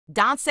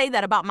Don't say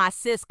that about my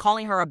sis,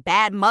 calling her a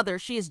bad mother.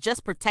 She is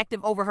just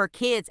protective over her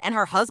kids, and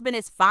her husband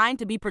is fine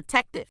to be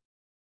protective.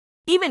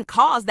 Even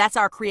cause that's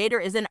our creator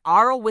is an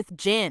Arl with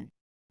Jen.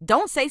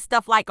 Don't say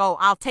stuff like, oh,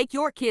 I'll take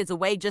your kids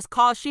away just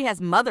cause she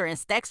has mother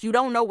instincts. You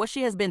don't know what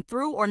she has been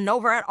through or know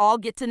her at all.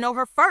 Get to know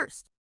her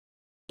first.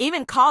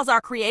 Even cause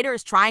our creator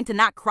is trying to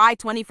not cry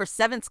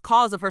 24/7's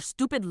cause of her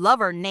stupid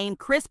lover named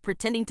Chris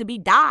pretending to be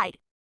died.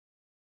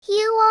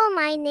 Hello,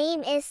 my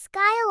name is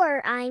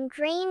Skyler. I'm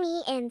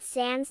Jamie and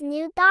Sam's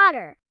new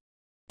daughter.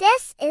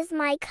 This is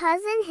my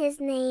cousin. His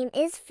name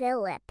is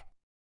Philip.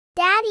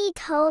 Daddy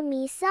told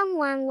me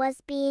someone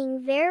was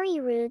being very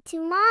rude to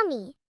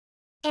Mommy.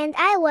 And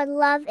I would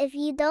love if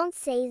you don't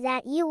say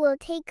that you will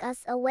take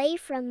us away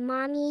from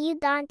Mommy. You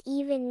don't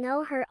even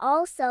know her.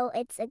 Also,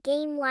 it's a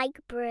game like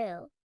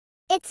Brew.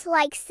 It's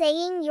like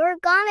saying you're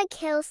gonna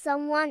kill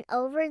someone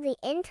over the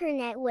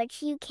internet,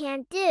 which you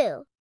can't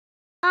do.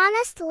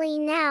 Honestly,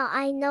 now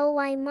I know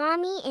why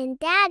Mommy and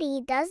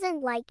Daddy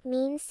doesn't like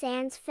Mean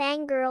Sans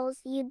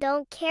fangirls. You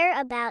don't care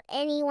about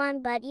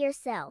anyone but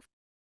yourself.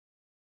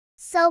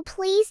 So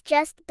please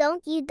just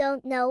don't. You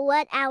don't know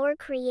what our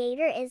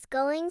creator is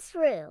going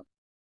through.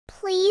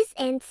 Please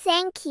and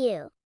thank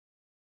you.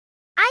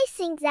 I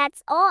think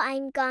that's all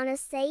I'm gonna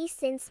say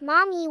since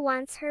Mommy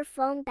wants her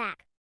phone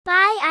back.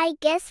 Bye, I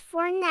guess,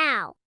 for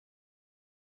now.